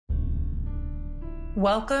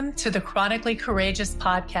Welcome to the Chronically Courageous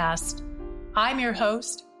podcast. I'm your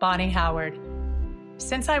host, Bonni Howard.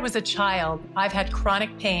 Since I was a child, I've had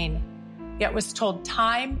chronic pain, yet was told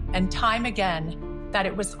time and time again that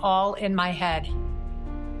it was all in my head.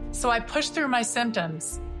 So I pushed through my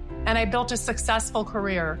symptoms and I built a successful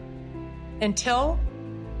career until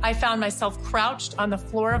I found myself crouched on the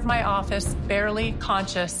floor of my office, barely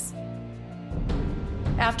conscious.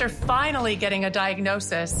 After finally getting a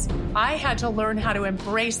diagnosis, I had to learn how to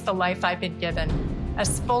embrace the life I've been given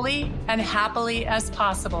as fully and happily as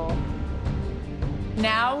possible.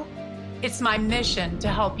 Now, it's my mission to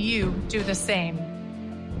help you do the same.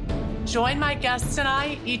 Join my guests and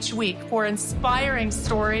I each week for inspiring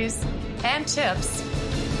stories and tips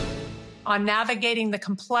on navigating the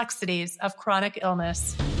complexities of chronic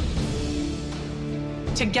illness.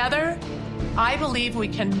 Together, I believe we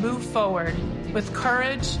can move forward with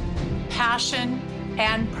courage, passion,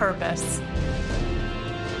 and purpose.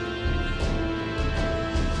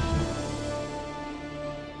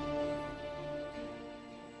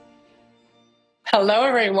 Hello,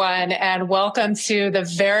 everyone, and welcome to the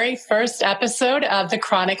very first episode of The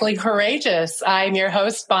Chronically Courageous. I'm your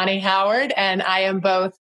host, Bonni Howard, and I am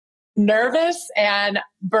both nervous and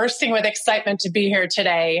bursting with excitement to be here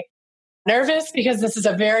today. Nervous because this is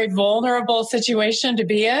a very vulnerable situation to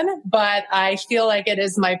be in, but I feel like it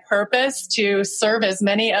is my purpose to serve as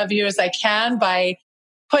many of you as I can by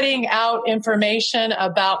putting out information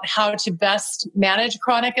about how to best manage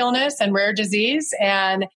chronic illness and rare disease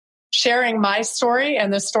and sharing my story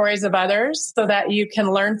and the stories of others so that you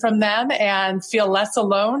can learn from them and feel less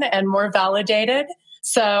alone and more validated.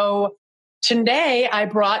 So today I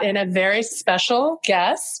brought in a very special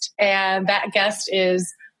guest, and that guest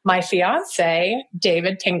is my fiance,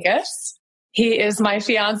 David Pincus. He is my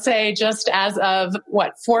fiance just as of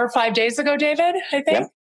 4 or 5 days ago, David, I think.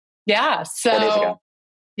 Yeah. 4 days ago.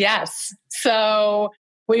 Yes. So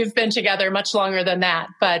we've been together much longer than that,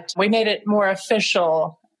 but we made it more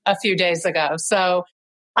official a few days ago. So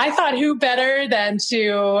I thought who better than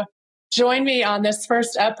to join me on this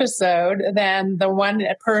first episode than the one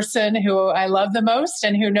person who I love the most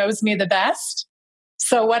and who knows me the best.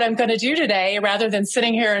 So what I'm going to do today, rather than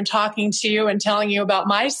sitting here and talking to you and telling you about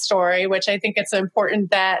my story, which I think it's important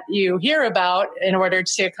that you hear about in order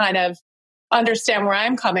to kind of understand where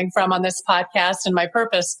I'm coming from on this podcast and my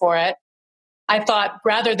purpose for it, I thought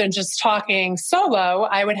rather than just talking solo,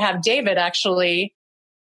 I would have David actually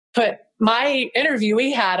put my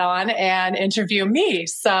interviewee hat on and interview me.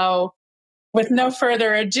 So with no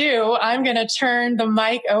further ado, I'm going to turn the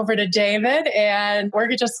mic over to David, and we're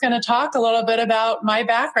just going to talk a little bit about my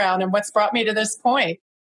background and what's brought me to this point.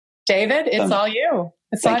 David, it's all you.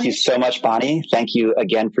 Thank you so much, Bonni. Thank you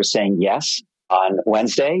again for saying yes. On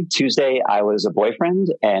Wednesday, Tuesday, I was a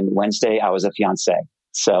boyfriend, and Wednesday, I was a fiance.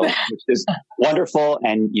 So, which is wonderful,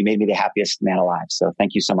 and you made me the happiest man alive. So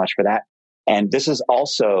thank you so much for that. And this is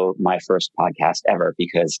also my first podcast ever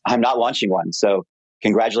because I'm not launching one. So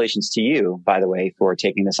congratulations to you, by the way, for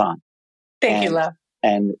taking this on. Thank you, love.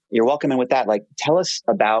 And you're welcome. And with that, tell us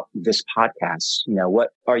about this podcast. What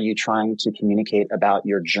are you trying to communicate about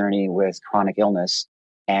your journey with chronic illness,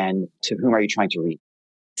 and to whom are you trying to reach?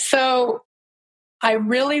 So I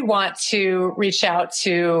really want to reach out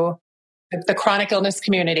to the chronic illness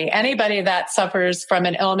community, anybody that suffers from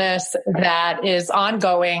an illness that is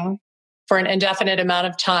ongoing for an indefinite amount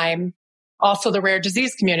of time. Also the rare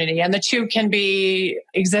disease community, and the two can be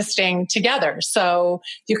existing together. So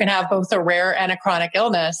you can have both a rare and a chronic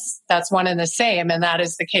illness. That's one and the same. And that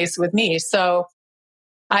is the case with me. So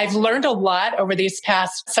I've learned a lot over these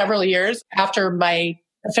past several years after my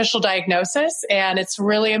official diagnosis. And it's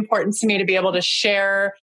really important to me to be able to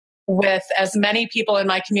share with as many people in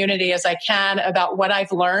my community as I can about what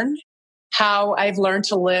I've learned, how I've learned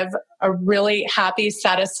to live a really happy,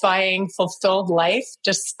 satisfying, fulfilled life,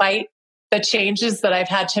 despite the changes that I've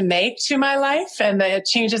had to make to my life and the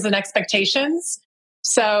changes in expectations.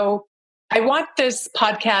 So I want this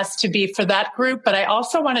podcast to be for that group, but I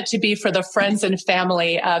also want it to be for the friends and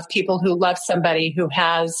family of people who love somebody who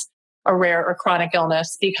has a rare or chronic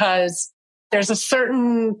illness, because there's a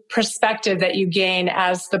certain perspective that you gain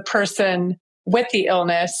as the person with the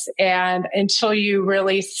illness. And until you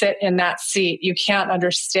really sit in that seat, you can't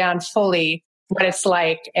understand fully what it's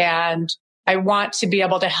like. And I want to be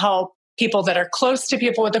able to help people that are close to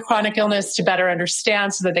people with a chronic illness to better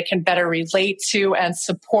understand so that they can better relate to and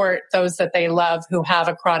support those that they love who have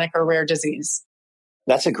a chronic or rare disease.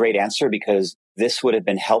 That's a great answer, because this would have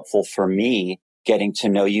been helpful for me getting to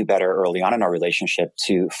know you better early on in our relationship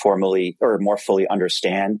to formally or more fully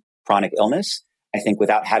understand chronic illness I think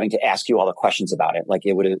without having to ask you all the questions about it, like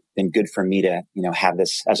it would have been good for me to, have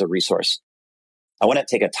this as a resource. I want to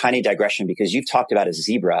take a tiny digression because you've talked about a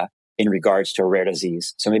zebra in regards to a rare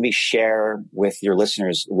disease. So maybe share with your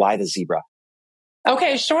listeners why the zebra.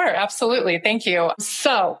 Okay, sure. Absolutely. Thank you.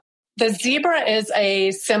 So the zebra is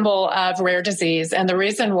a symbol of rare disease. And the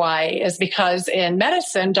reason why is because in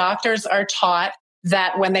medicine, doctors are taught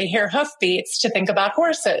that when they hear hoofbeats to think about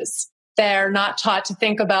horses. They're not taught to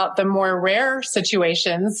think about the more rare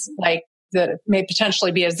situations like that may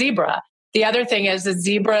potentially be a zebra. The other thing is the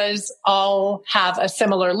zebras all have a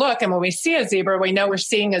similar look. And when we see a zebra, we know we're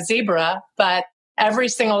seeing a zebra, but every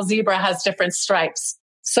single zebra has different stripes.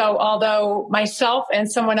 So although myself and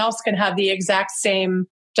someone else can have the exact same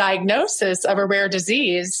diagnosis of a rare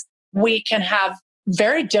disease, we can have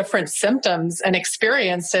very different symptoms and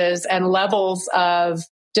experiences and levels of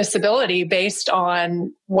disability based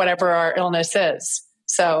on whatever our illness is.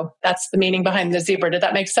 So that's the meaning behind the zebra. Did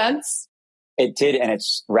that make sense? It did. And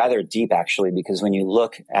it's rather deep, actually, because when you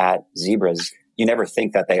look at zebras, you never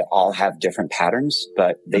think that they all have different patterns,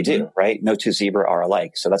 but they do, right? No two zebra are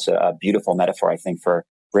alike. So that's a beautiful metaphor, I think, for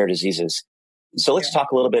rare diseases. So let's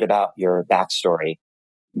talk a little bit about your backstory.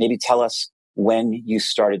 Maybe tell us when you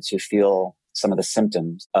started to feel some of the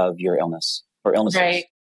symptoms of your illness or illnesses. Right.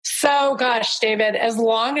 So, gosh, David, as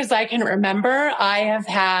long as I can remember, I have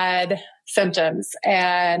had symptoms.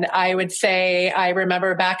 And I would say I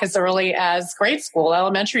remember back as early as grade school,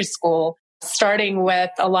 elementary school, starting with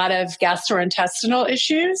a lot of gastrointestinal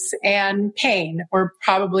issues and pain were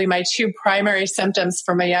probably my two primary symptoms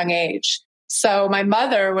from a young age. So my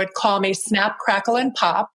mother would call me snap, crackle, and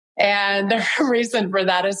pop. And the reason for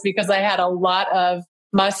that is because I had a lot of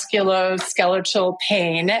musculoskeletal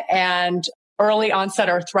pain and early onset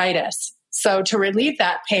arthritis. So to relieve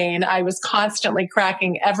that pain, I was constantly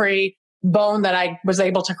cracking every bone that I was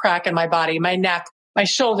able to crack in my body, my neck, my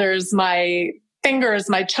shoulders, my fingers,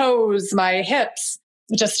 my toes, my hips,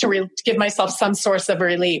 just to give myself some source of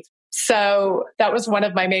relief. So that was one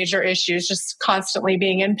of my major issues, just constantly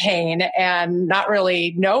being in pain and not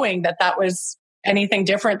really knowing that that was anything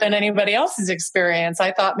different than anybody else's experience.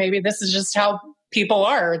 I thought maybe this is just how people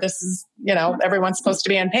are. This is, everyone's supposed to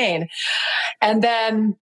be in pain. And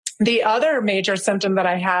then the other major symptom that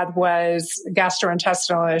I had was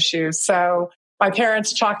gastrointestinal issues. So my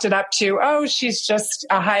parents chalked it up to, oh, she's just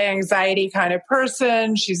a high anxiety kind of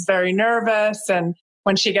person. She's very nervous. And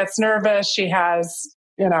when she gets nervous, she has,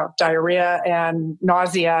 diarrhea and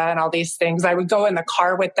nausea and all these things. I would go in the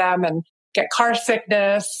car with them and get car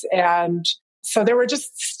sickness. And so there were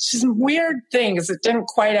just some weird things that didn't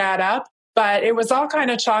quite add up, but it was all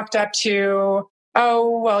kind of chalked up to,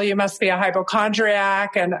 oh, well, you must be a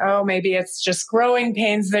hypochondriac, and oh, maybe it's just growing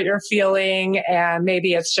pains that you're feeling, and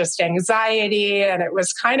maybe it's just anxiety. And it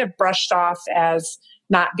was kind of brushed off as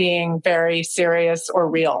not being very serious or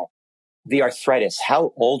real. The arthritis,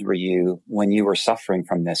 how old were you when you were suffering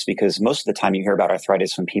from this? Because most of the time you hear about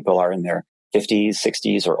arthritis when people are in their 50s,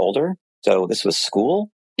 60s, or older. So this was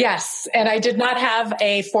school? Yes. And I did not have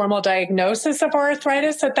a formal diagnosis of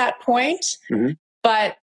arthritis at that point. Mm-hmm.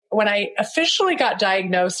 But when I officially got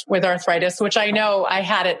diagnosed with arthritis, which I know I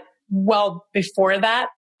had it well before that,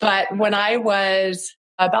 but when I was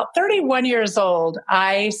about 31 years old,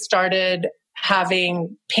 I started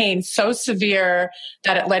having pain so severe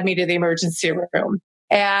that it led me to the emergency room.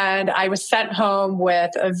 And I was sent home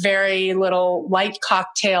with a very little light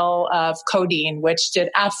cocktail of codeine, which did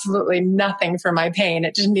absolutely nothing for my pain.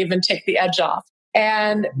 It didn't even take the edge off.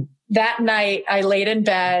 And that night I laid in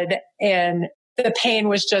bed and the pain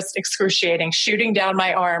was just excruciating, shooting down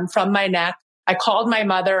my arm from my neck. I called my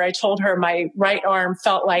mother. I told her my right arm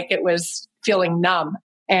felt like it was feeling numb.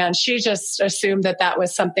 And she just assumed that that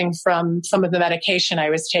was something from some of the medication I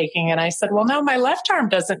was taking. And I said, well, no, my left arm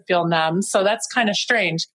doesn't feel numb. So that's kind of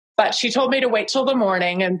strange. But she told me to wait till the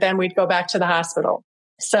morning and then we'd go back to the hospital.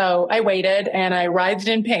 So I waited and I writhed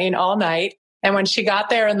in pain all night. And when she got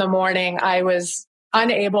there in the morning, I was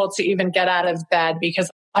unable to even get out of bed because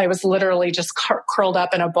I was literally just curled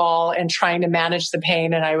up in a ball and trying to manage the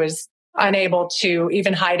pain. And I was unable to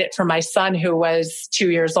even hide it from my son, who was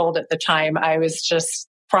 2 years old at the time. I was just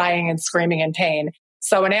crying and screaming in pain.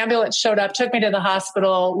 So an ambulance showed up, took me to the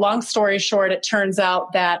hospital. Long story short, it turns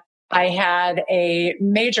out that I had a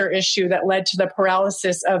major issue that led to the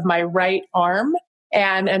paralysis of my right arm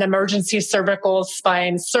and an emergency cervical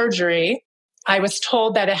spine surgery. I was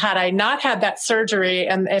told that had I not had that surgery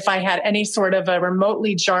and if I had any sort of a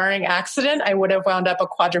remotely jarring accident, I would have wound up a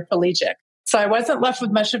quadriplegic. So I wasn't left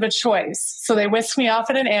with much of a choice. So they whisked me off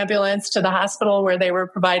in an ambulance to the hospital where they were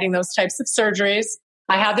providing those types of surgeries.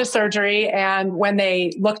 I had the surgery, and when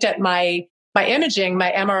they looked at my my imaging,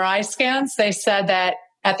 my MRI scans, they said that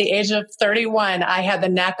at the age of 31, I had the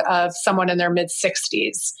neck of someone in their mid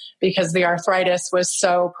 60s because the arthritis was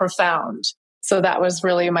so profound. So that was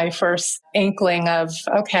really my first inkling of,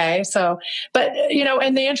 okay, so, but,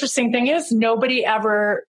 and the interesting thing is nobody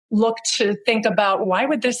ever looked to think about why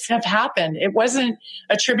would this have happened? It wasn't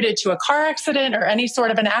attributed to a car accident or any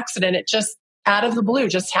sort of an accident. It just out of the blue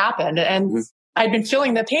just happened. And I'd been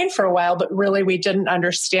feeling the pain for a while, but really we didn't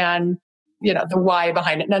understand, the why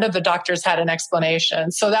behind it. None of the doctors had an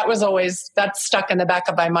explanation. So that stuck in the back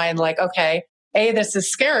of my mind, like, okay, A, this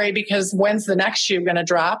is scary because when's the next shoe going to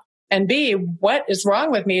drop? And B, what is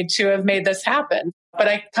wrong with me to have made this happen? But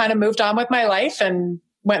I kind of moved on with my life and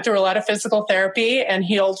went through a lot of physical therapy and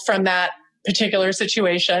healed from that particular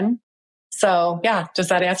situation. So yeah, does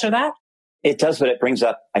that answer that? It does, but it brings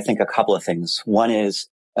up, I think, a couple of things. One is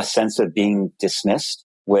a sense of being dismissed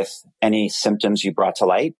with any symptoms you brought to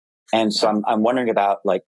light. And so I'm wondering about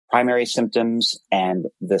like primary symptoms and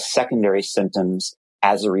the secondary symptoms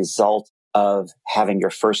as a result of having your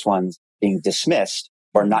first ones being dismissed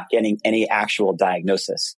or not getting any actual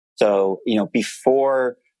diagnosis. So,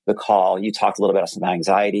 before the call, you talked a little bit about some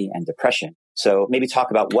anxiety and depression. So maybe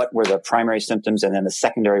talk about what were the primary symptoms and then the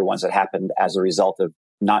secondary ones that happened as a result of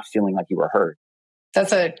not feeling like you were heard.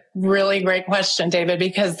 That's a really great question, David,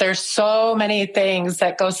 because there's so many things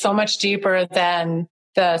that go so much deeper than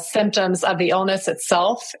the symptoms of the illness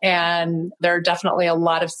itself. And there are definitely a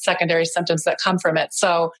lot of secondary symptoms that come from it.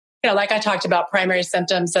 So, like I talked about, primary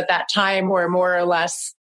symptoms at that time were more or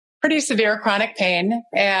less pretty severe chronic pain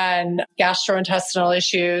and gastrointestinal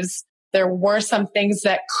issues. There were some things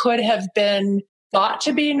that could have been thought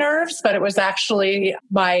to be nerves, but it was actually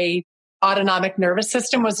my autonomic nervous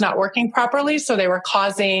system was not working properly. So they were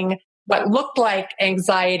causing what looked like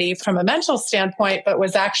anxiety from a mental standpoint, but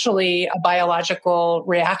was actually a biological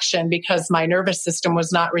reaction because my nervous system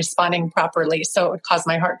was not responding properly. So it would cause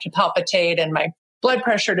my heart to palpitate and my blood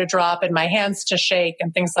pressure to drop and my hands to shake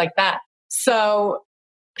and things like that. So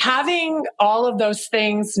having all of those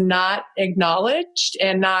things not acknowledged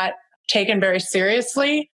and not taken very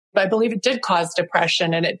seriously, I believe it did cause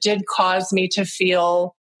depression and it did cause me to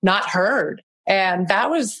feel not heard. And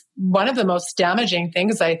that was one of the most damaging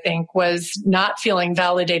things, I think, was not feeling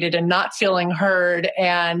validated and not feeling heard.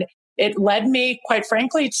 And it led me, quite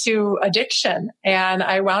frankly, to addiction. And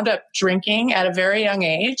I wound up drinking at a very young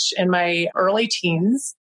age in my early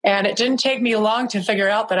teens. And it didn't take me long to figure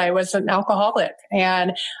out that I was an alcoholic.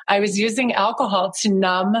 And I was using alcohol to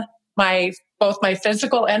numb both my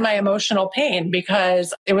physical and my emotional pain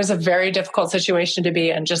because it was a very difficult situation to be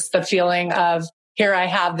in. Just the feeling of, here I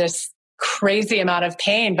have this crazy amount of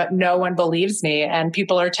pain, but no one believes me. And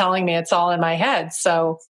people are telling me it's all in my head.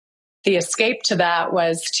 So the escape to that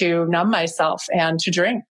was to numb myself and to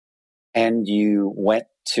drink. And you went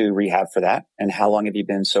to rehab for that. And how long have you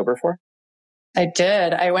been sober for? I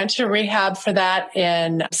did. I went to rehab for that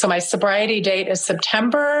so my sobriety date is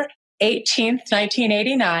September 18th,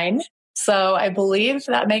 1989. So I believe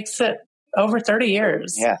that makes it over 30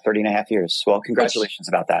 years. Yeah, 30 and a half years. Well, congratulations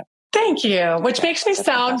about that. Thank you. Which makes me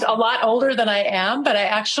sound a lot older than I am, but I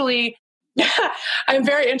actually, I'm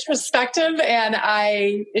very introspective and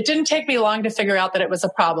it didn't take me long to figure out that it was a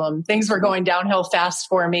problem. Things were going downhill fast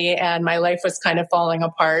for me and my life was kind of falling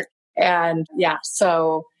apart. And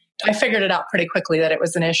so I figured it out pretty quickly that it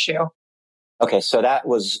was an issue. Okay. So that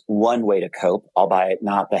was one way to cope, albeit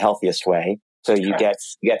not the healthiest way. So you get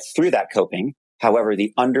through that coping. However,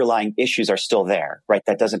 the underlying issues are still there, right?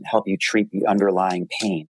 That doesn't help you treat the underlying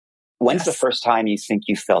pain. When's the first time you think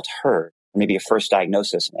you felt heard? Maybe a first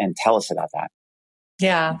diagnosis, and tell us about that.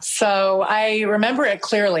 Yeah. So I remember it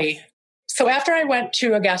clearly. So after I went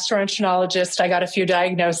to a gastroenterologist, I got a few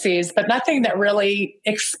diagnoses, but nothing that really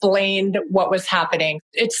explained what was happening.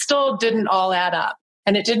 It still didn't all add up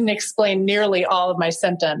and it didn't explain nearly all of my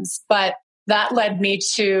symptoms. But that led me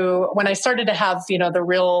to when I started to have, the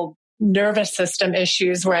real nervous system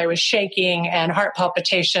issues where I was shaking and heart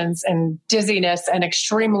palpitations and dizziness and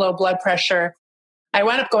extreme low blood pressure. I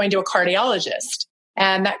wound up going to a cardiologist.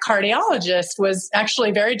 And that cardiologist was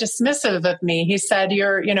actually very dismissive of me. He said,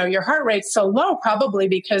 your heart rate's so low, probably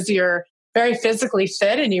because you're very physically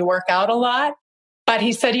fit and you work out a lot. But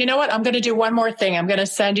he said, you know what? I'm going to do one more thing. I'm going to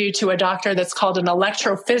send you to a doctor that's called an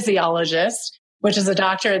electrophysiologist, which is a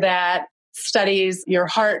doctor that studies your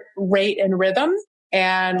heart rate and rhythm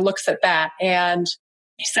and looks at that. And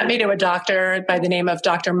he sent me to a doctor by the name of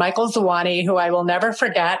Dr. Michael Zawani, who I will never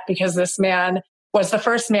forget because this man was the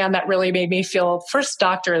first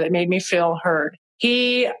doctor that made me feel heard.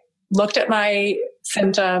 He looked at my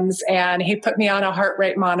symptoms and he put me on a heart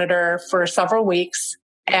rate monitor for several weeks.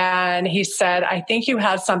 And he said, I think you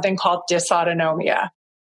have something called dysautonomia.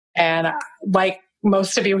 And like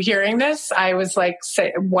most of you hearing this, I was like,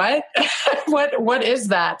 say, what? What is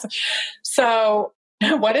that? So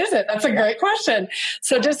what is it? That's a great question.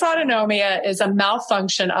 So dysautonomia is a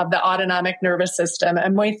malfunction of the autonomic nervous system.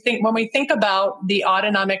 And when we think about the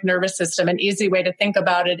autonomic nervous system, an easy way to think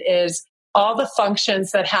about it is all the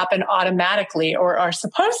functions that happen automatically or are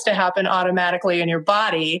supposed to happen automatically in your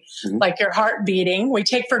body, like your heart beating. We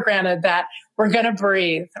take for granted that we're going to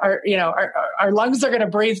breathe. Our lungs are going to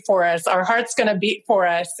breathe for us. Our heart's going to beat for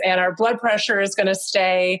us, and our blood pressure is going to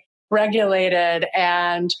stay regulated,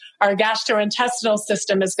 and our gastrointestinal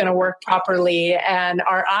system is going to work properly, and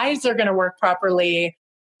our eyes are going to work properly.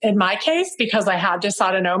 In my case, because I have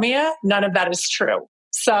dysautonomia, none of that is true.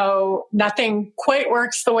 So nothing quite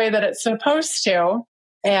works the way that it's supposed to.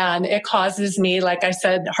 And it causes me, like I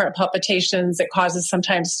said, heart palpitations. It causes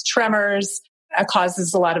sometimes tremors. It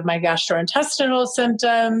causes a lot of my gastrointestinal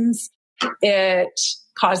symptoms. It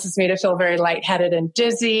causes me to feel very lightheaded and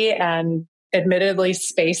dizzy and admittedly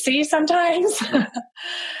spacey sometimes.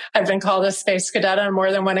 I've been called a space cadet on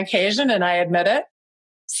more than one occasion, and I admit it.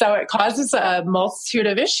 So it causes a multitude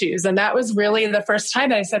of issues. And that was really the first time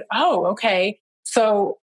that I said, oh, okay.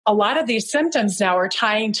 So a lot of these symptoms now are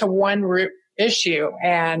tying to one root issue,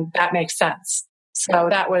 and that makes sense. So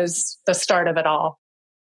that was the start of it all.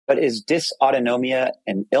 But is dysautonomia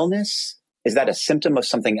an illness? Is that a symptom of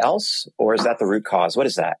something else, or is that the root cause? What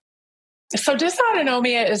is that? So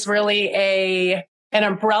dysautonomia is really an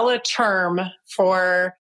umbrella term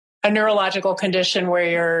for a neurological condition where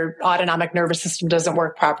your autonomic nervous system doesn't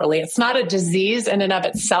work properly. It's not a disease in and of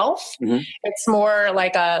itself. It's more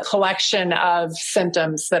like a collection of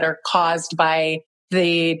symptoms that are caused by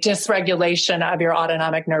the dysregulation of your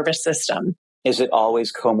autonomic nervous system. Is it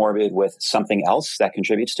always comorbid with something else that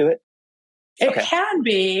contributes to it? It can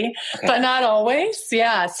be, but not always.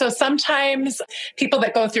 Yeah. So sometimes people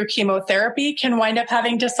that go through chemotherapy can wind up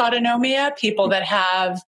having dysautonomia. People that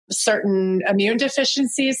have certain immune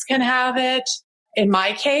deficiencies can have it. In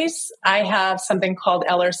my case, I have something called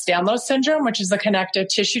Ehlers-Danlos syndrome, which is a connective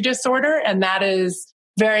tissue disorder. And that is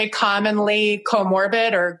very commonly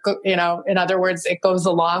comorbid, or, in other words, it goes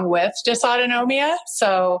along with dysautonomia.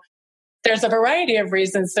 So there's a variety of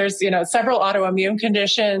reasons. There's, several autoimmune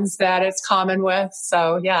conditions that it's common with.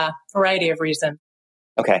 So yeah, variety of reasons.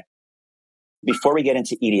 Okay. Before we get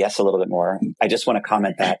into EDS a little bit more, I just want to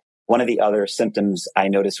comment that one of the other symptoms I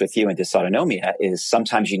notice with you in dysautonomia is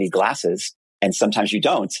sometimes you need glasses and sometimes you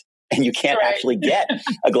don't. And you can't actually get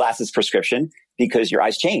a glasses prescription because your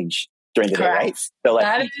eyes change during the day, right? So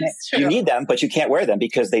that is true. You need them, but you can't wear them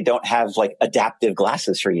because they don't have like adaptive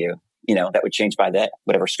glasses for you. That would change by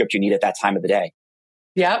whatever script you need at that time of the day.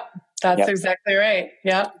 Yep. That's exactly right.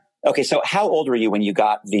 Yep. Okay. So how old were you when you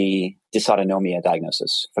got the dysautonomia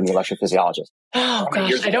diagnosis from the electrophysiologist? Oh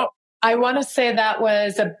gosh, I want to say that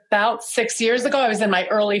was about 6 years ago. I was in my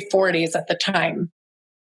early 40s at the time.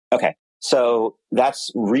 Okay. So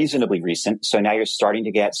that's reasonably recent. So now you're starting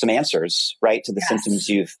to get some answers, right, to the symptoms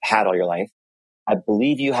you've had all your life. I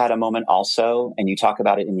believe you had a moment also, and you talk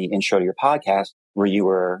about it in the intro to your podcast, where you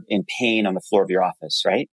were in pain on the floor of your office,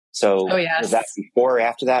 right? So was that before or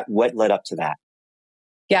after that? What led up to that?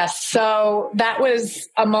 Yes. So that was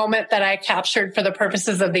a moment that I captured for the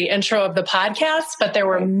purposes of the intro of the podcast, but there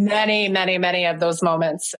were many, many, many of those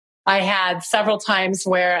moments. I had several times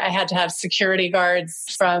where I had to have security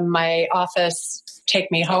guards from my office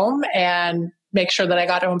take me home and make sure that I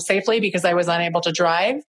got home safely because I was unable to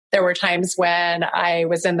drive. There were times when I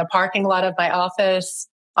was in the parking lot of my office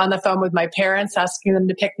on the phone with my parents, asking them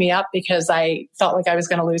to pick me up because I felt like I was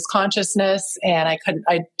going to lose consciousness and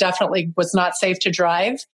I definitely was not safe to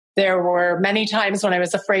drive. There were many times when I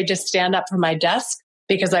was afraid to stand up from my desk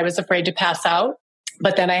because I was afraid to pass out.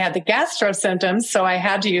 But then I had the gastro symptoms, so I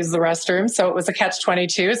had to use the restroom. So it was a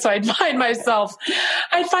catch-22. So I'd find myself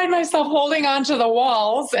holding onto the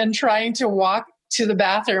walls and trying to walk to the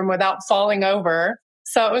bathroom without falling over.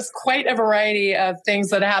 So it was quite a variety of things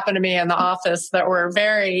that happened to me in the office that were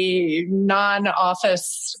very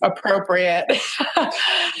non-office appropriate.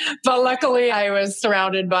 But luckily I was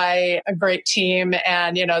surrounded by a great team.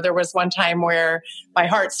 And, there was one time where my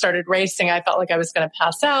heart started racing. I felt like I was going to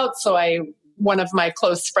pass out. So one of my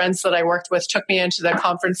close friends that I worked with took me into the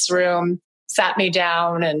conference room, sat me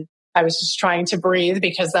down, and I was just trying to breathe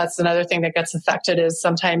because that's another thing that gets affected is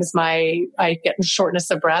sometimes I get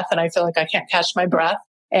shortness of breath and I feel like I can't catch my breath.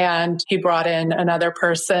 And he brought in another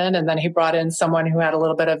person, and then he brought in someone who had a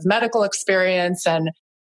little bit of medical experience and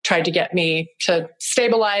tried to get me to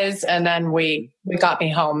stabilize. And then we got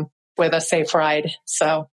me home with a safe ride.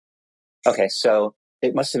 So. Okay. So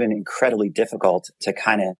it must have been incredibly difficult to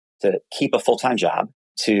to keep a full-time job,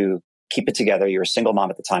 to keep it together. You're a single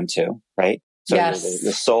mom at the time too, right? So Yes.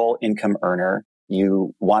 you're the sole income earner.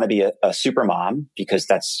 You want to be a super mom because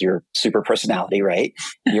that's your super personality, right?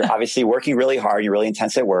 You're obviously working really hard. You're really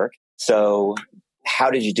intense at work. So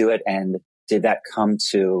how did you do it? And did that come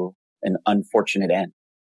to an unfortunate end?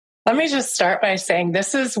 Let me just start by saying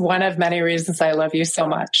this is one of many reasons I love you so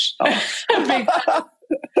much. Oh.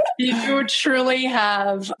 You truly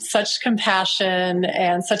have such compassion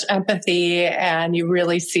and such empathy, and you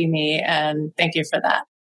really see me, and thank you for that.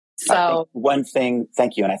 So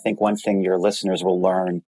Thank you. And I think one thing your listeners will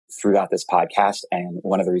learn throughout this podcast, and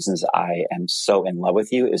one of the reasons I am so in love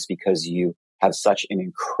with you, is because you have such an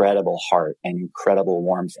incredible heart and incredible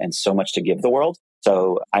warmth and so much to give the world.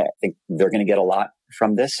 So I think they're going to get a lot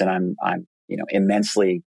from this. And I'm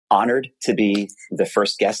immensely honored to be the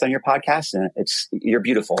first guest on your podcast. And you're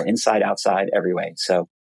beautiful inside, outside, every way. So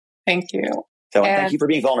thank you. So thank you for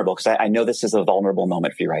being vulnerable, because I know this is a vulnerable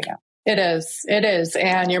moment for you right now. It is. It is.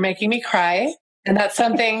 And you're making me cry. And that's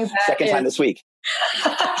something that second time this week.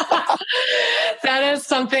 That is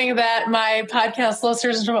something that my podcast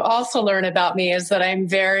listeners will also learn about me, is that I'm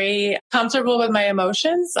very comfortable with my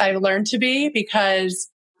emotions. I've learned to be, because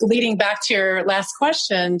leading back to your last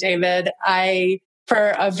question, David,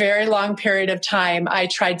 for a very long period of time, I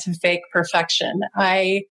tried to fake perfection.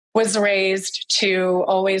 I was raised to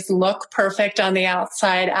always look perfect on the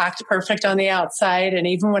outside, act perfect on the outside. And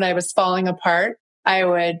even when I was falling apart, I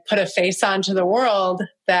would put a face onto the world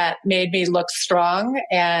that made me look strong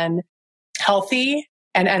and healthy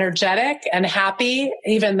and energetic and happy,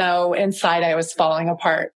 even though inside I was falling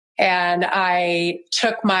apart. And I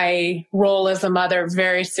took my role as a mother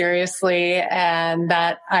very seriously. And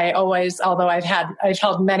that although I've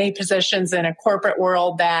held many positions in a corporate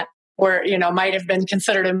world that might have been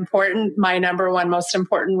considered important, my number one most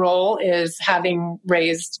important role is having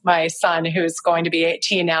raised my son, who's going to be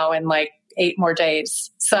 18 now in like 8 more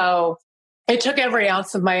days. So it took every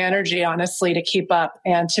ounce of my energy, honestly, to keep up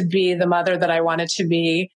and to be the mother that I wanted to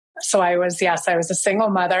be. So I was a single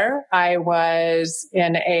mother. I was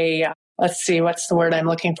in let's see, what's the word I'm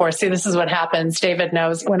looking for? See, this is what happens. David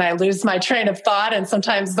knows when I lose my train of thought, and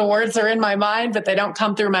sometimes the words are in my mind, but they don't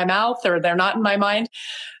come through my mouth, or they're not in my mind.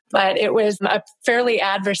 But it was a fairly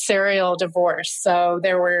adversarial divorce. So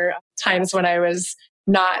there were times when I was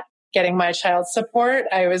not getting my child support.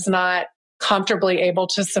 I was not comfortably able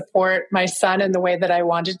to support my son in the way that I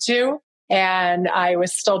wanted to. And I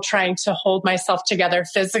was still trying to hold myself together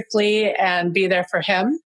physically and be there for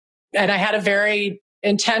him. And I had a very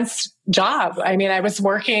intense job. I mean, I was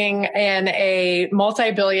working in a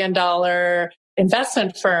multi-billion-dollar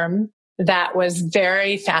investment firm that was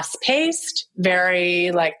very fast-paced,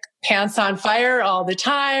 very like pants on fire all the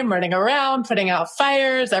time, running around, putting out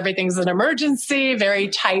fires. Everything's an emergency, very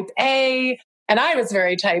type A. And I was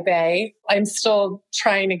very type A. I'm still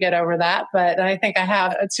trying to get over that, but I think I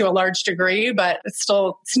have to a large degree, but it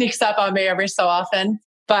still sneaks up on me every so often.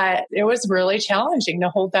 But it was really challenging to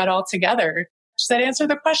hold that all together. Does that answer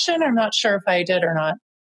the question? I'm not sure if I did or not.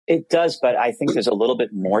 It does, but I think there's a little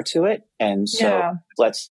bit more to it. And so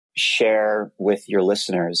Let's share with your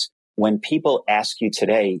listeners, when people ask you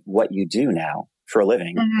today what you do now for a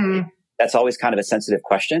living, that's always kind of a sensitive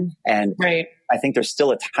question. And right. I think there's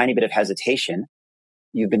still a tiny bit of hesitation.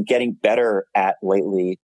 You've been getting better at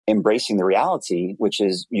lately embracing the reality, which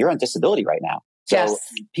is you're on disability right now. So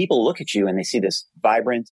people look at you and they see this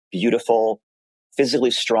vibrant, beautiful,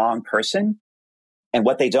 physically strong person. And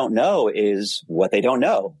what they don't know is what they don't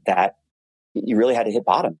know, that you really had to hit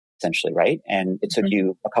bottom, essentially, right? And it took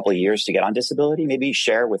you a couple of years to get on disability. Maybe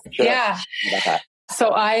share about that. So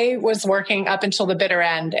I was working up until the bitter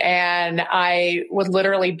end, and I would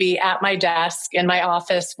literally be at my desk in my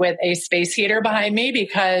office with a space heater behind me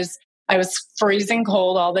because I was freezing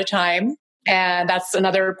cold all the time. And that's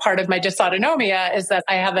another part of my dysautonomia, is that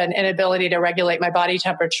I have an inability to regulate my body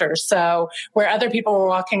temperature. So where other people were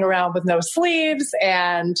walking around with no sleeves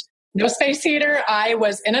and no space heater, I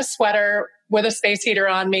was in a sweater with a space heater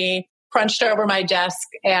on me, crunched over my desk.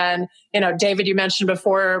 And, David, you mentioned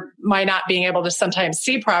before my not being able to sometimes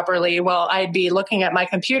see properly. Well, I'd be looking at my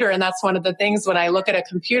computer. And that's one of the things when I look at a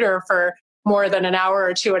computer for more than an hour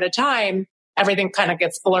or two at a time, everything kind of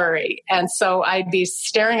gets blurry. And so I'd be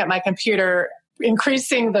staring at my computer,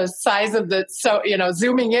 increasing the size of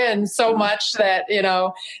zooming in so much that,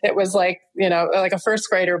 it was like a first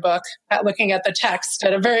grader book, looking at the text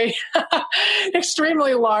at a very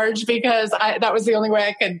extremely large, because that was the only way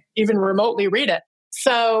I could even remotely read it.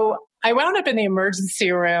 So I wound up in the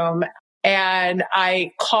emergency room And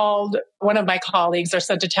I called one of my colleagues or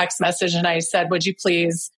sent a text message and I said, would you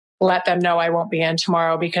please let them know I won't be in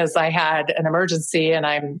tomorrow because I had an emergency and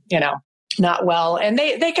I'm, not well. And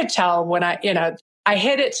they could tell when I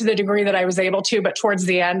hid it to the degree that I was able to, but towards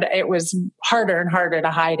the end, it was harder and harder to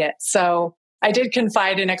hide it. So I did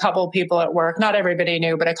confide in a couple of people at work. Not everybody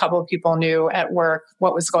knew, but a couple of people knew at work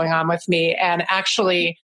what was going on with me. And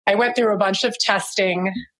actually, I went through a bunch of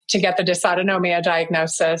testing to get the dysautonomia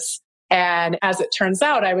diagnosis. And as it turns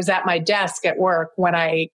out, I was at my desk at work when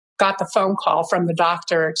I got the phone call from the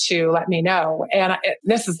doctor to let me know. And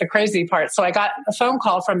this is the crazy part. So I got a phone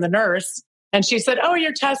call from the nurse and she said, oh,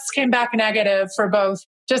 your tests came back negative for both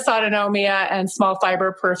dysautonomia and small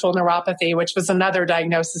fiber peripheral neuropathy, which was another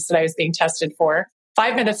diagnosis that I was being tested for.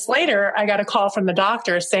 5 minutes later, I got a call from the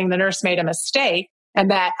doctor saying the nurse made a mistake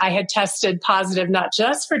and that I had tested positive not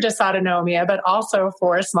just for dysautonomia, but also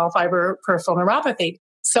for small fiber peripheral neuropathy.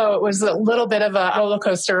 So it was a little bit of a roller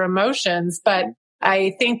coaster of emotions, but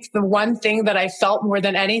I think the one thing that I felt more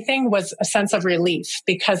than anything was a sense of relief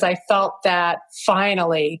because I felt that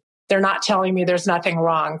finally they're not telling me there's nothing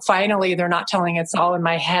wrong. Finally, they're not telling it's all in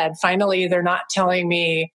my head. Finally, they're not telling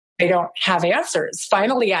me they don't have answers.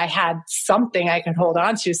 Finally, I had something I could hold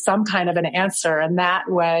on to, some kind of an answer. And that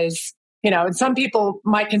was, and some people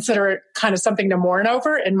might consider it kind of something to mourn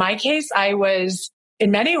over. In my case, I was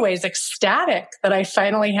in many ways ecstatic that I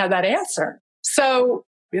finally had that answer. So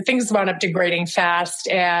things wound up degrading fast.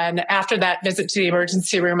 And after that visit to the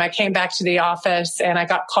emergency room, I came back to the office and I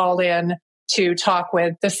got called in to talk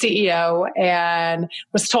with the CEO and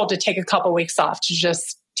was told to take a couple weeks off to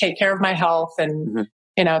just take care of my health. And,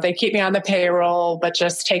 they keep me on the payroll, but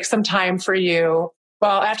just take some time for you.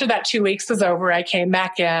 Well, after that 2 weeks was over, I came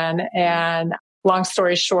back in and long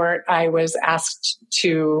story short, I was asked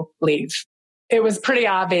to leave. It was pretty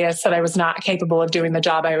obvious that I was not capable of doing the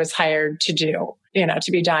job I was hired to do,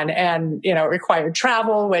 to be done. And, it required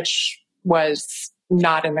travel, which was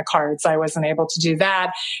not in the cards. I wasn't able to do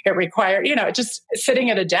that. It required, just sitting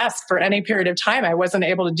at a desk for any period of time. I wasn't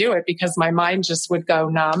able to do it because my mind just would go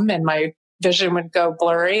numb and my vision would go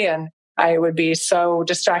blurry and I would be so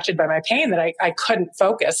distracted by my pain that I couldn't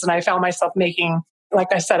focus. And I found myself making,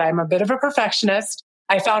 like I said, I'm a bit of a perfectionist.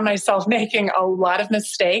 I found myself making a lot of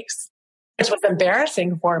mistakes, which was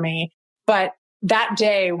embarrassing for me. But that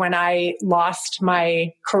day when I lost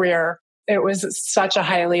my career, it was such a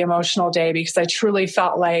highly emotional day because I truly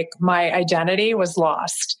felt like my identity was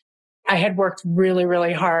lost. I had worked really,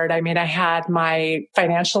 really hard. I mean, I had my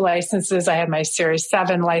financial licenses. I had my Series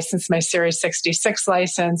 7 license, my Series 66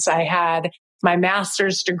 license. I had my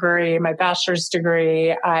master's degree, my bachelor's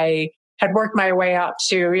degree. I had worked my way up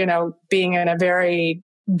to, being in a very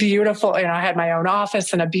beautiful, I had my own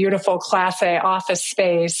office in a beautiful Class A office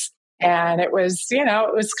space. And it was, it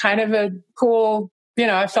was kind of a cool,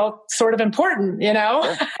 I felt sort of important,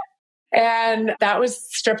 Sure. and that was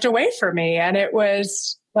stripped away from me. And it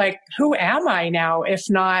was like, who am I now, if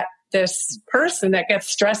not this person that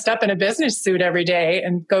gets dressed up in a business suit every day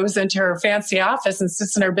and goes into her fancy office and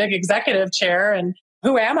sits in her big executive chair? And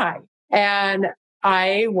who am I? And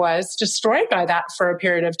I was destroyed by that for a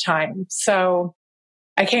period of time. So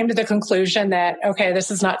I came to the conclusion that, okay,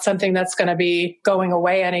 this is not something that's going to be going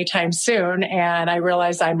away anytime soon. And I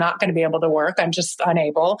realized I'm not going to be able to work. I'm just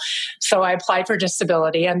unable. So I applied for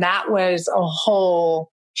disability. And that was a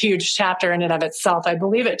whole huge chapter in and of itself. I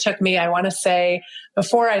believe it took me, I want to say,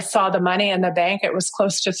 before I saw the money in the bank, it was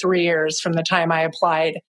close to 3 years from the time I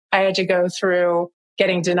applied. I had to go through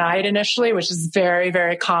getting denied initially, which is very,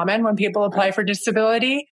 very common when people apply for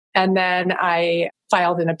disability. And then I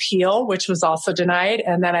filed an appeal, which was also denied.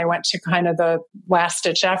 And then I went to kind of the last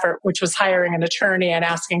ditch effort, which was hiring an attorney and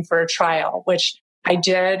asking for a trial, which I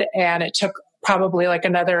did. And it took probably like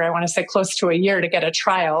another, I want to say close to a year to get a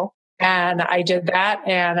trial. And I did that.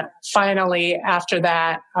 And finally, after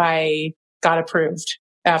that, I got approved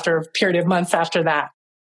after a period of months after that.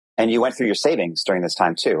 And you went through your savings during this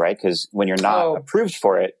time too, right? Because when you're not approved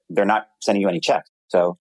for it, they're not sending you any checks.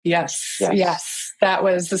 So Yes. That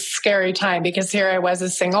was a scary time because here I was, a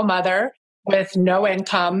single mother with no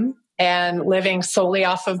income and living solely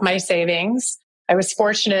off of my savings. I was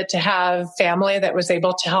fortunate to have family that was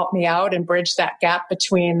able to help me out and bridge that gap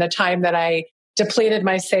between the time that I depleted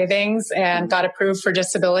my savings and got approved for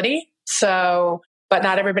disability. So, but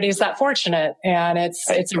not everybody's that fortunate. And it's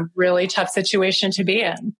a really tough situation to be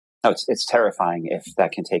in. No, it's terrifying if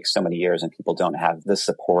that can take so many years and people don't have the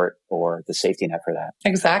support or the safety net for that.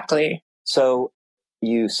 Exactly. So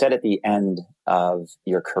you said at the end of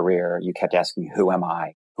your career, you kept asking, who am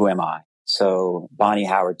I? Who am I? So Bonni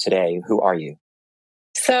Howard today, who are you?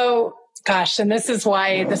 So Gosh, and this is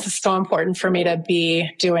why this is so important for me to be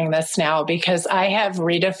doing this now, because I have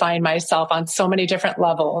redefined myself on so many different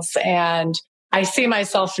levels. And I see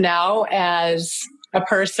myself now as a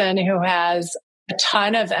person who has a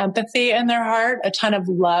ton of empathy in their heart, a ton of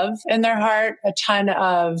love in their heart, a ton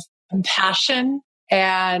of compassion,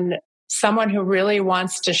 and someone who really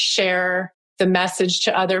wants to share the message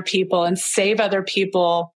to other people and save other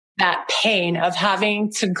people that pain of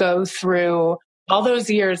having to go through all those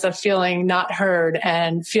years of feeling not heard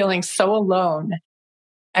and feeling so alone.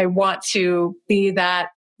 I want to be that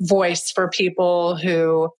voice for people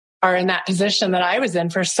who are in that position that I was in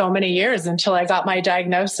for so many years until I got my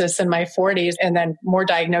diagnosis in my 40s and then more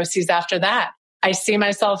diagnoses after that. I see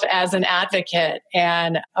myself as an advocate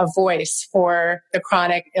and a voice for the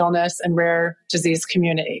chronic illness and rare disease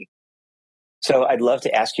community. So I'd love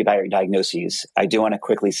to ask you about your diagnoses. I do want to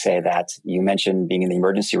quickly say that you mentioned being in the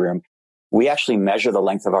emergency room. We actually measure the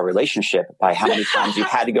length of our relationship by how many times you've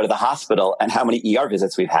had to go to the hospital and how many ER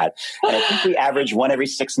visits we've had. And I think we average one every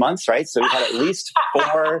 6 months, right? So we've had at least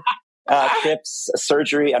 4 trips,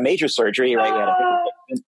 a major surgery, right? We had a hip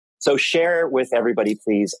replacement. So share with everybody,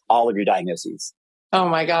 please, all of your diagnoses. Oh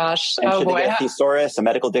my gosh. And should they get a thesaurus, a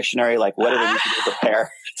medical dictionary? Like, what do they need to do to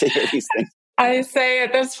prepare to hear these things? I say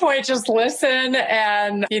at this point, just listen,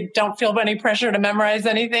 and you don't feel any pressure to memorize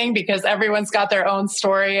anything because everyone's got their own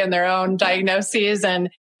story and their own diagnoses.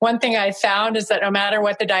 And one thing I found is that no matter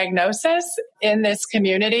what the diagnosis in this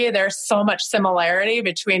community, there's so much similarity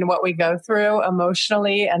between what we go through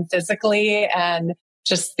emotionally and physically, and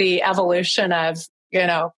just the evolution of,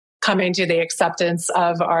 coming to the acceptance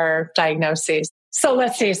of our diagnoses. So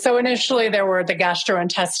let's see. So initially there were the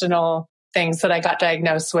gastrointestinal things that I got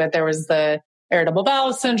diagnosed with. There was the irritable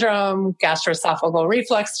bowel syndrome, gastroesophageal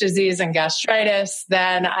reflux disease, and gastritis.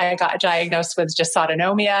 Then I got diagnosed with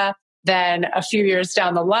dysautonomia. Then a few years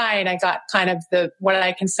down the line, I got kind of what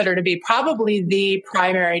I consider to be probably the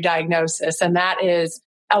primary diagnosis, and that is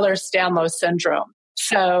Ehlers-Danlos syndrome.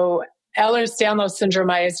 So Ehlers-Danlos syndrome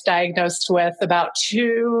I was diagnosed with about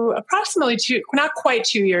not quite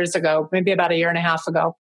 2 years ago, maybe about a year and a half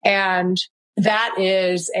ago. And that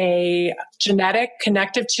is a genetic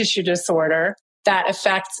connective tissue disorder that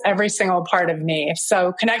affects every single part of me.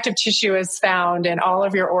 So connective tissue is found in all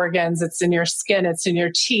of your organs. It's in your skin. It's in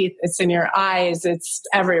your teeth. It's in your eyes. It's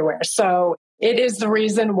everywhere. So it is the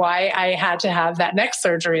reason why I had to have that neck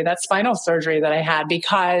surgery, that spinal surgery that I had,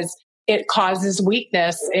 because it causes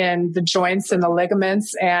weakness in the joints and the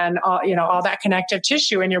ligaments and all that connective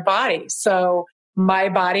tissue in your body. So my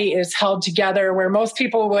body is held together where most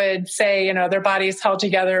people would say, their body is held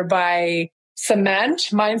together by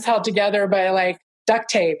cement. Mine's held together by like duct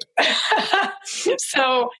tape.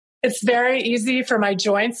 So it's very easy for my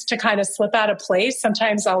joints to kind of slip out of place.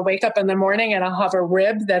 Sometimes I'll wake up in the morning and I'll have a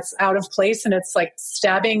rib that's out of place and it's like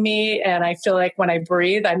stabbing me. And I feel like when I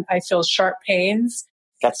breathe, I feel sharp pains.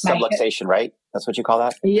 That's subluxation, right? That's what you call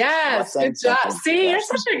that? Yes. Good job. See,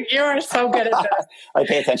 you're so good at this. I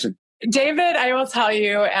pay attention. David, I will tell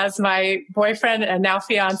you, as my boyfriend and now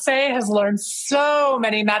fiance, has learned so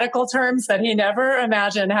many medical terms that he never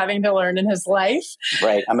imagined having to learn in his life.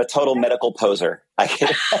 Right. I'm a total medical poser. I can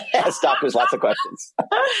ask doctors lots of questions.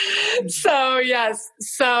 So yes,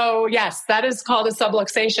 that is called a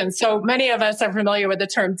subluxation. So many of us are familiar with the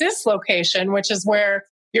term dislocation, which is where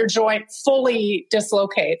your joint fully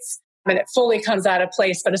dislocates and it fully comes out of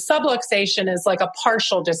place. But a subluxation is like a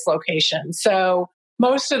partial dislocation. So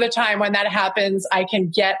most of the time when that happens, I can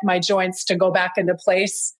get my joints to go back into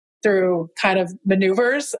place through kind of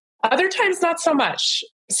maneuvers. Other times, not so much.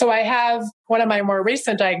 So I have one of my more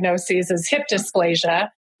recent diagnoses is hip dysplasia,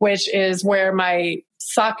 which is where my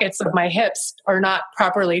sockets of my hips are not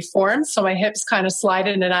properly formed. So my hips kind of slide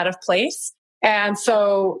in and out of place. And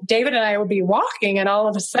so David and I would be walking and all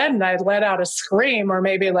of a sudden I'd let out a scream or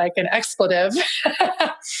maybe like an expletive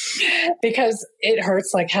because it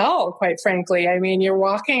hurts like hell, quite frankly. I mean, you're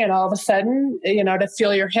walking and all of a sudden, to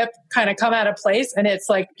feel your hip kind of come out of place and it's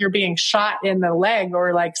like you're being shot in the leg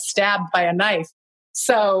or like stabbed by a knife.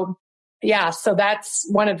 So that's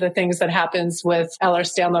one of the things that happens with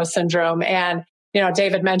Ehlers-Danlos syndrome. And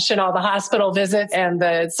David mentioned all the hospital visits and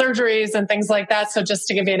the surgeries and things like that. So just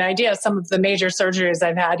to give you an idea, some of the major surgeries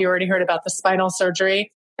I've had, you already heard about the spinal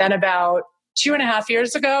surgery. Then about 2.5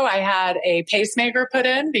 years ago, I had a pacemaker put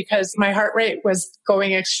in because my heart rate was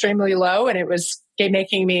going extremely low and it was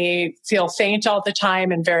making me feel faint all the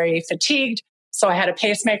time and very fatigued. So I had a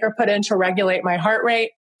pacemaker put in to regulate my heart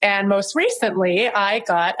rate. And most recently, I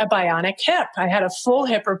got a bionic hip. I had a full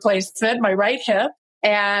hip replacement, my right hip.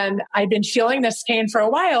 And I've been feeling this pain for a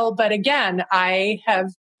while, but again, I have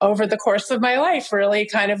over the course of my life, really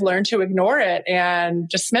kind of learned to ignore it and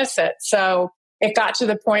dismiss it. So it got to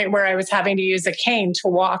the point where I was having to use a cane to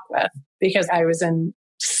walk with because I was in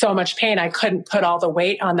so much pain. I couldn't put all the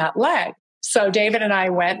weight on that leg. So David and I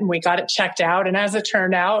went and we got it checked out. And as it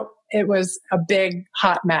turned out, it was a big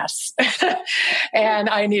hot mess and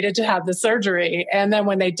I needed to have the surgery. And then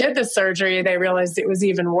when they did the surgery, they realized it was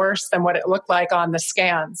even worse than what it looked like on the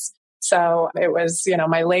scans. So it was,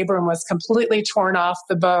 my labrum was completely torn off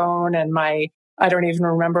the bone and I don't even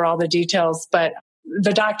remember all the details, but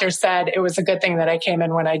the doctor said it was a good thing that I came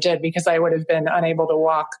in when I did because I would have been unable to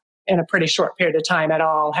walk in a pretty short period of time at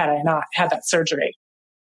all had I not had that surgery.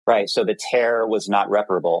 Right. So the tear was not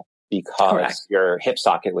reparable because Correct. your hip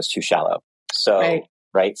socket was too shallow. So,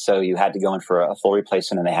 right. So you had to go in for a full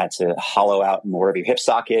replacement and they had to hollow out more of your hip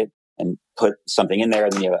socket and put something in there.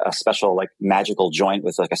 And then you have a special magical joint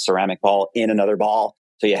with a ceramic ball in another ball.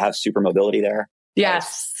 So you have super mobility there.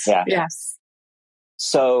 Yes. Yeah. Yes.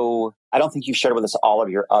 So I don't think you shared with us all of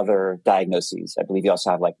your other diagnoses. I believe you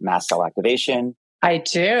also have mast cell activation. I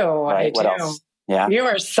do. Right. What else? Yeah. You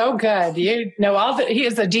are so good. You know he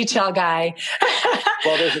is a detail guy.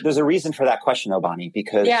 Well, there's a reason for that question, Bonni,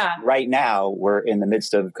 because right now we're in the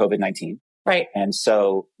midst of COVID-19. Right. And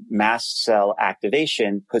so mast cell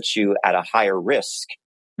activation puts you at a higher risk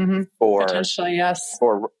for potentially, yes.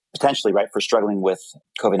 For potentially, right, for struggling with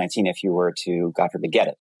COVID-19 if you were to, God forbid, get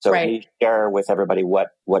it. So can you share with everybody what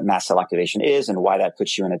mast cell activation is and why that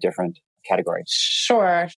puts you in a different category?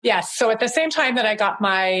 Sure. Yes. So at the same time that I got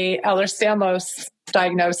my Ehlers-Danlos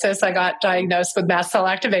diagnosis, I got diagnosed with mast cell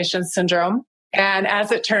activation syndrome. And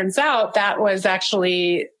as it turns out, that was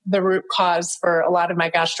actually the root cause for a lot of my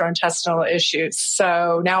gastrointestinal issues.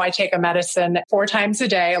 So now I take a medicine 4 times a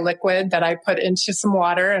day, a liquid that I put into some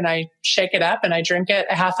water and I shake it up and I drink it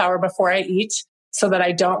a half hour before I eat so that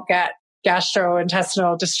I don't get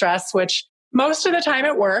gastrointestinal distress, which most of the time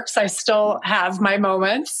it works. I still have my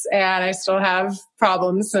moments and I still have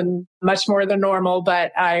problems and much more than normal,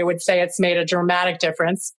 but I would say it's made a dramatic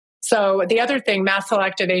difference. So the other thing mast cell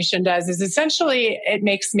activation does is essentially it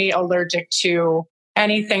makes me allergic to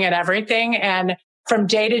anything and everything. And from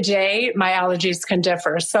day to day, my allergies can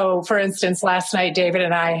differ. So for instance, last night, David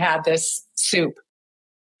and I had this soup.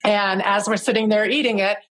 And as we're sitting there eating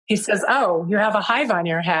it, he says, "Oh, you have a hive on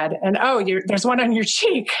your head. And there's one on your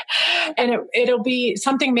cheek." And it'll be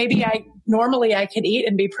something maybe I could eat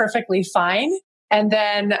and be perfectly fine. And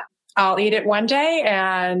then I'll eat it one day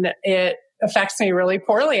and it affects me really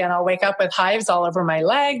poorly. And I'll wake up with hives all over my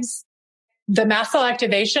legs. The mast cell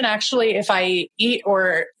activation, actually, if I eat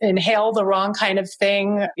or inhale the wrong kind of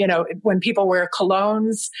thing, when people wear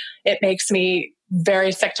colognes, it makes me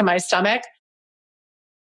very sick to my stomach.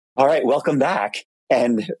 All right. Welcome back.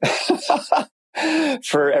 And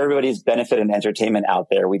for everybody's benefit and entertainment out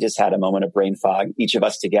there, we just had a moment of brain fog, each of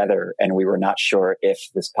us together, and we were not sure if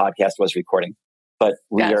this podcast was recording. But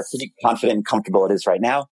we are pretty confident and comfortable it is right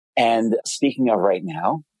now. And speaking of right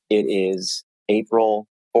now, it is April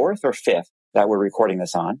 4th or 5th that we're recording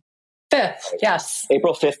this on. 5th, yes.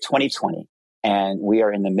 April 5th, 2020. And we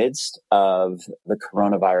are in the midst of the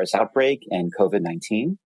coronavirus outbreak and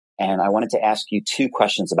COVID-19. And I wanted to ask you 2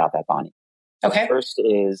 questions about that, Bonni. Okay. The first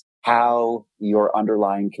is how your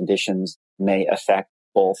underlying conditions may affect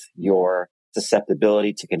both your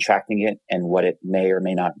susceptibility to contracting it and what it may or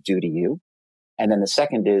may not do to you. And then the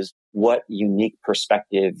second is what unique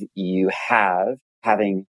perspective you have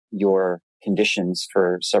having your conditions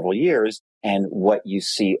for several years and what you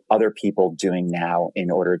see other people doing now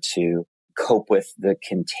in order to cope with the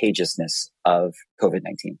contagiousness of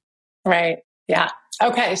COVID-19. Right. Yeah.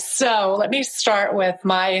 Okay. So let me start with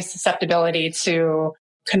my susceptibility to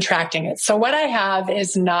contracting it. So what I have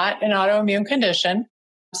is not an autoimmune condition.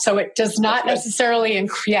 So it does not necessarily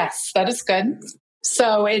increase. Yes, that is good.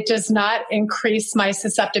 So it does not increase my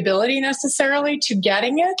susceptibility necessarily to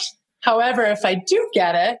getting it. However, if I do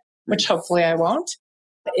get it, which hopefully I won't,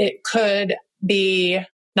 it could be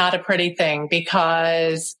not a pretty thing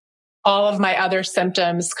because all of my other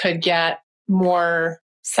symptoms could get more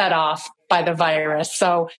set off by the virus.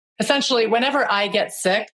 So essentially, whenever I get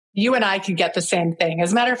sick, you and I could get the same thing.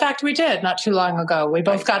 As a matter of fact, we did not too long ago. We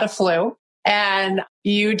both got a flu and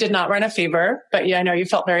you did not run a fever, but I know you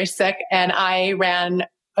felt very sick. And I ran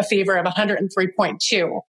a fever of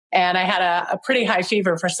 103.2 and I had a pretty high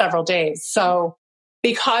fever for several days. So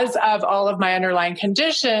because of all of my underlying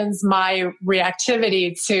conditions, my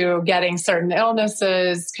reactivity to getting certain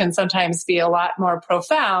illnesses can sometimes be a lot more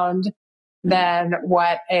profound than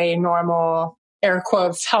what a normal, air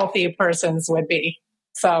quotes, healthy person's would be.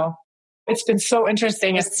 So It's been so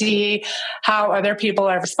interesting to see how other people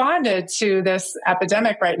have responded to this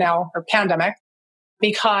epidemic right now, or pandemic,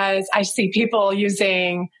 because I see people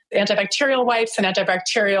using antibacterial wipes and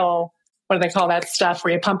antibacterial, what do they call that stuff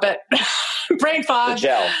where you pump it? Brain fog. The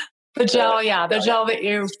gel. The gel, yeah. The gel that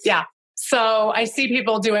yeah. So I see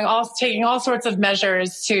people taking all sorts of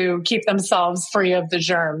measures to keep themselves free of the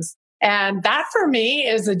germs. And that for me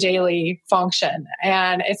is a daily function.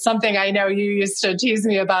 And it's something I know you used to tease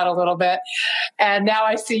me about a little bit. And now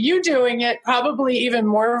I see you doing it probably even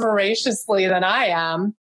more voraciously than I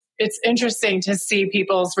am. It's interesting to see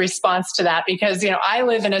people's response to that because, I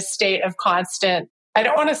live in a state of constant, I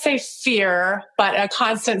don't want to say fear, but a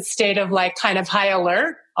constant state of like kind of high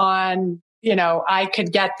alert on, I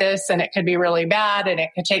could get this and it could be really bad and it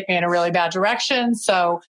could take me in a really bad direction.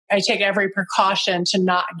 So I take every precaution to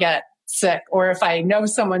not get sick, or if I know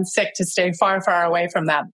someone's sick, to stay far, far away from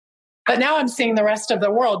them. But now I'm seeing the rest of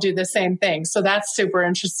the world do the same thing. So that's super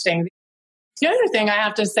interesting. The other thing I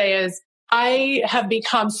have to say is I have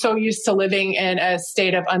become so used to living in a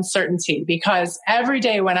state of uncertainty because every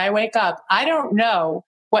day when I wake up, I don't know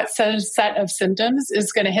what set of symptoms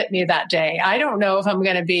is going to hit me that day. I don't know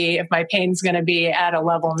if my pain's going to be at a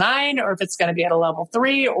level 9 or if it's going to be at a level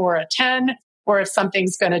 3 or a 10, or if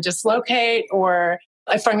something's going to dislocate, or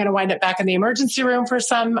if I'm going to wind up back in the emergency room for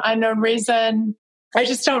some unknown reason. I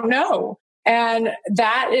just don't know. And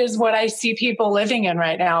that is what I see people living in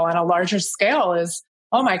right now on a larger scale is,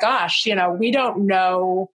 oh my gosh, we don't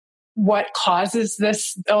know what causes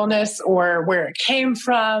this illness or where it came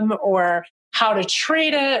from or how to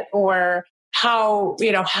treat it or how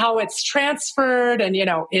it's transferred. And,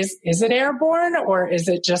 is it airborne or is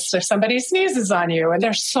it just if somebody sneezes on you? And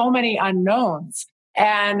there's so many unknowns.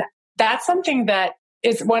 And that's something that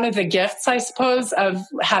is one of the gifts, I suppose, of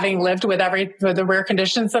having lived with the rare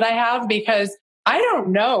conditions that I have, because I don't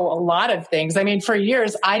know a lot of things. I mean, for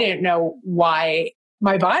years, I didn't know why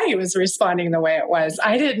my body was responding the way it was.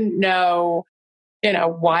 I didn't know,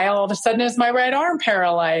 why all of a sudden is my right arm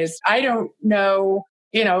paralyzed. I don't know,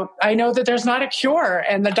 I know that there's not a cure,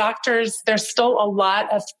 and the doctors, there's still a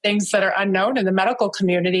lot of things that are unknown in the medical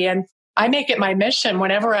community. And I make it my mission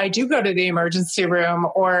whenever I do go to the emergency room,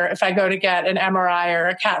 or if I go to get an MRI or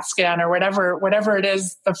a CAT scan or whatever it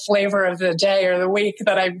is, the flavor of the day or the week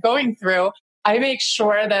that I'm going through, I make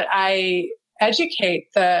sure that I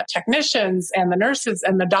educate the technicians and the nurses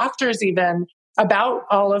and the doctors even about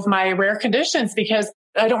all of my rare conditions, because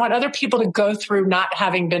I don't want other people to go through not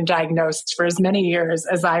having been diagnosed for as many years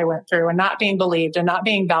as I went through and not being believed and not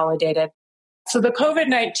being validated. So the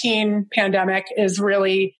COVID-19 pandemic is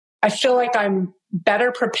really, I feel like I'm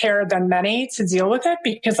better prepared than many to deal with it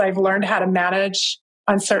because I've learned how to manage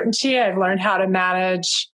uncertainty. I've learned how to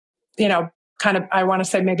manage, I want to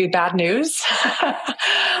say maybe bad news.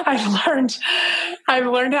 I've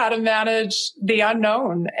learned how to manage the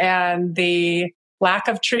unknown and the lack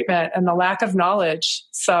of treatment and the lack of knowledge.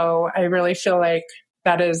 So I really feel like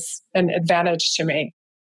that is an advantage to me.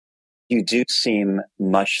 You do seem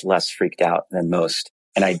much less freaked out than most.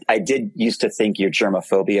 And I did used to think your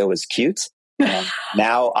germophobia was cute. And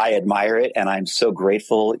now I admire it. And I'm so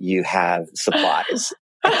grateful you have supplies.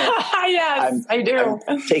 Yes, I do.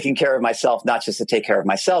 I'm taking care of myself, not just to take care of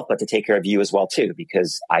myself, but to take care of you as well, too,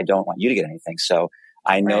 because I don't want you to get anything. So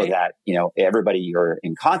I know that, everybody you're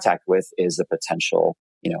in contact with is a potential,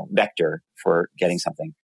 vector for getting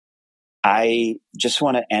something. I just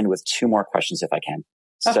want to end with 2 more questions if I can.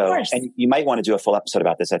 Of course. And you might want to do a full episode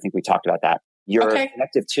about this. I think we talked about that. Your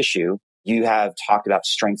connective tissue, you have talked about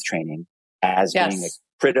strength training as being a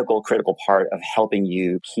critical part of helping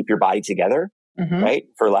you keep your body together, right?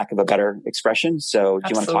 For lack of a better expression. So do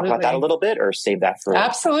you want to talk about that a little bit or save that for?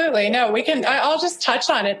 Absolutely. No, we can, I'll just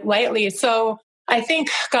touch on it lightly. So I think,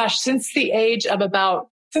 since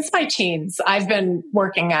my teens, I've been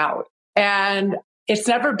working out, and it's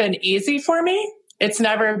never been easy for me. It's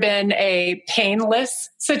never been a painless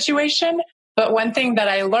situation. But one thing that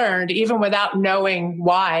I learned, even without knowing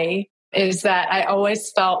why, is that I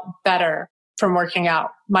always felt better from working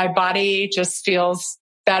out. My body just feels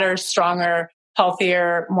better, stronger,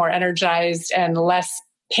 healthier, more energized, and less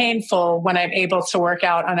painful when I'm able to work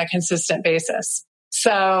out on a consistent basis.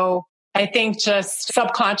 So I think just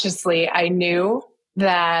subconsciously, I knew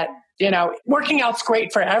that, working out's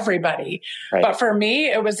great for everybody. Right. But for me,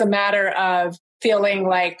 it was a matter of feeling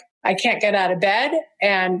like I can't get out of bed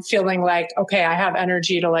and feeling like, okay, I have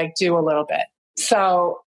energy to do a little bit.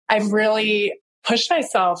 So I've really pushed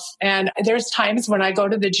myself. And there's times when I go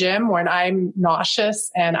to the gym when I'm nauseous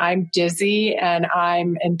and I'm dizzy and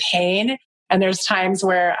I'm in pain. And there's times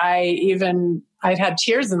where I've had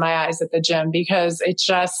tears in my eyes at the gym because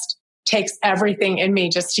takes everything in me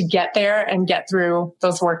just to get there and get through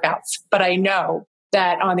those workouts. But I know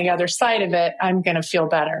that on the other side of it, I'm going to feel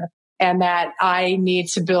better, and that I need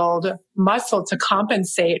to build muscle to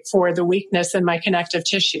compensate for the weakness in my connective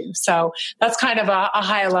tissue. So that's kind of a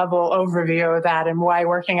high level overview of that, and why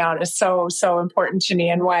working out is so, so important to me,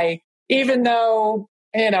 and why, even though,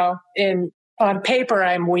 on paper,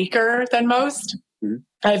 I'm weaker than most,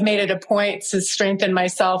 I've made it a point to strengthen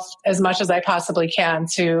myself as much as I possibly can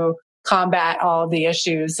to combat all of the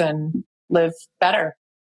issues and live better.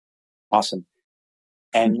 Awesome.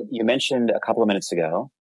 And you mentioned a couple of minutes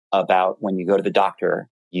ago about when you go to the doctor,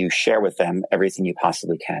 you share with them everything you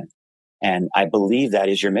possibly can. And I believe that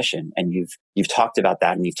is your mission. And you've talked about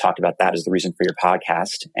that, and you've talked about that as the reason for your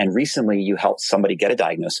podcast. And recently you helped somebody get a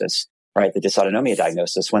diagnosis, right? The dysautonomia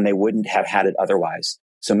diagnosis, when they wouldn't have had it otherwise.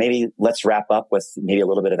 So maybe let's wrap up with maybe a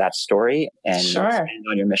little bit of that story and expand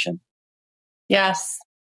on your mission. Yes.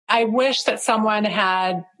 I wish that someone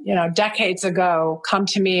had, decades ago come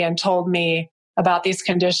to me and told me about these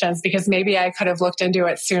conditions, because maybe I could have looked into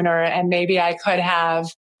it sooner, and maybe I could have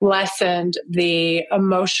lessened the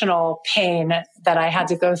emotional pain that I had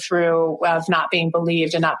to go through of not being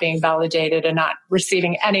believed and not being validated and not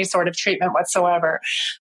receiving any sort of treatment whatsoever.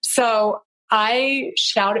 So I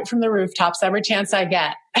shout it from the rooftops every chance I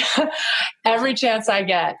get. Every chance I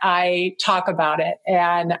get, I talk about it.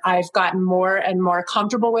 And I've gotten more and more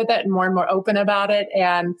comfortable with it and more open about it.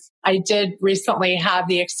 And I did recently have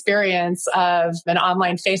the experience of an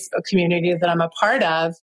online Facebook community that I'm a part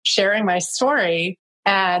of, sharing my story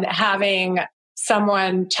and having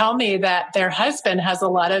someone tell me that their husband has a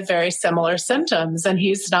lot of very similar symptoms, and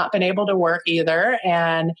he's not been able to work either.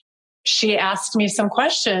 And she asked me some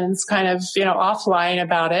questions kind of, offline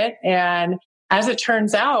about it. And as it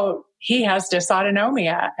turns out, he has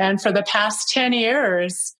dysautonomia. And for the past 10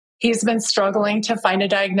 years, he's been struggling to find a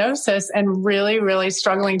diagnosis and really, really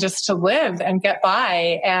struggling just to live and get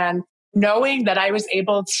by. And knowing that I was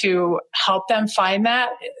able to help them find that,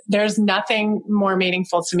 there's nothing more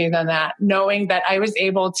meaningful to me than that. Knowing that I was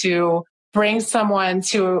able to bring someone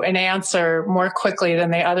to an answer more quickly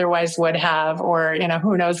than they otherwise would have, or,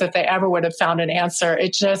 who knows if they ever would have found an answer.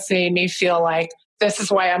 It just made me feel like, this is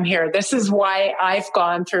why I'm here. This is why I've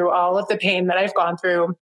gone through all of the pain that I've gone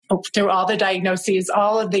through all the diagnoses,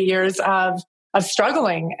 all of the years of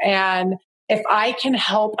struggling. And if I can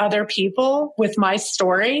help other people with my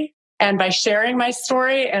story, and by sharing my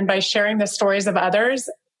story and by sharing the stories of others,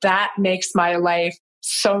 that makes my life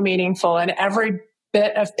so meaningful. And every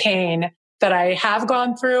bit of pain that I have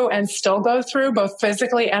gone through and still go through, both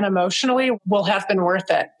physically and emotionally, will have been worth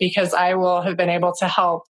it, because I will have been able to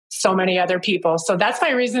help so many other people. So that's my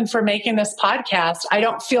reason for making this podcast. I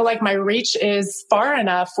don't feel like my reach is far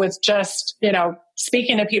enough with just,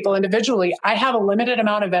 speaking to people individually. I have a limited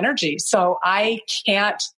amount of energy, so I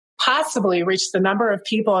can't possibly reach the number of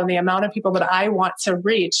people and the amount of people that I want to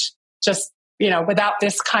reach just, without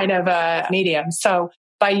this kind of a medium. So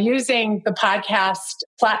by using the podcast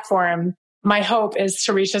platform, my hope is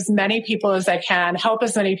to reach as many people as I can, help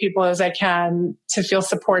as many people as I can to feel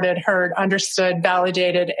supported, heard, understood,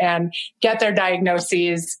 validated, and get their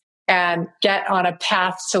diagnoses and get on a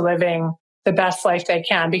path to living the best life they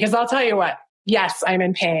can. Because I'll tell you what, yes, I'm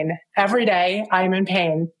in pain. Every day I'm in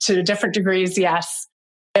pain to different degrees. Yes.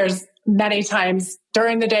 There's many times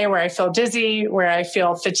during the day where I feel dizzy, where I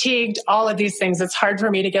feel fatigued, all of these things. It's hard for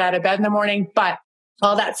me to get out of bed in the morning. But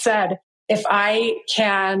all that said, if I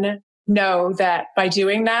can know that by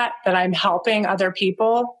doing that I'm helping other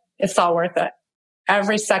people, it's all worth it.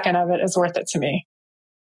 Every second of it is worth it to me.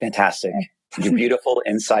 Fantastic. You're beautiful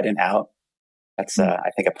inside and out. That's, I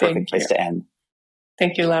think, a perfect place to end.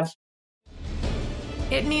 Thank you, love.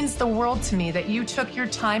 It means the world to me that you took your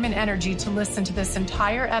time and energy to listen to this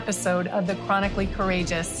entire episode of The Chronically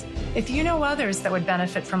Courageous. If you know others that would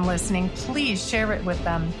benefit from listening, please share it with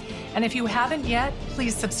them. And if you haven't yet,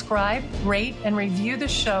 please subscribe, rate, and review the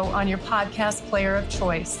show on your podcast player of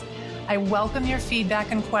choice. I welcome your feedback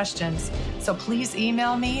and questions, so please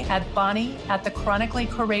email me at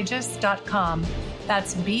Bonni@thechronicallycourageous.com.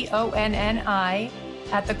 That's BONNI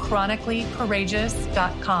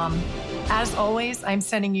 @thechronicallycourageous.com. As always, I'm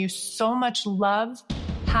sending you so much love,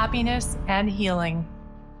 happiness, and healing.